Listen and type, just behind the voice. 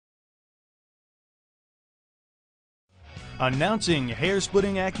Announcing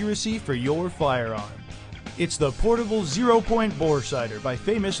hair-splitting accuracy for your firearm. It's the portable zero-point bore sighter by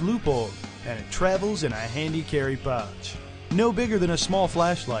famous LEUPOLD, and it travels in a handy carry pouch. No bigger than a small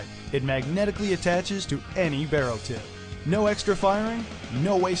flashlight, it magnetically attaches to any barrel tip. No extra firing,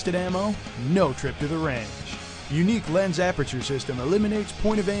 no wasted ammo, no trip to the range. Unique lens aperture system eliminates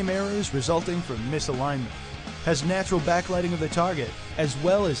point-of-aim errors resulting from misalignment. Has natural backlighting of the target, as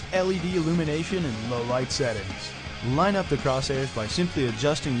well as LED illumination in low light settings. Line up the crosshairs by simply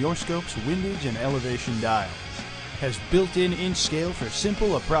adjusting your scope's windage and elevation dials. Has built-in inch scale for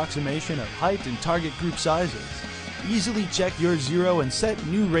simple approximation of height and target group sizes. Easily check your zero and set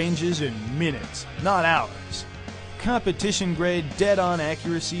new ranges in minutes, not hours. Competition grade dead-on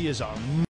accuracy is a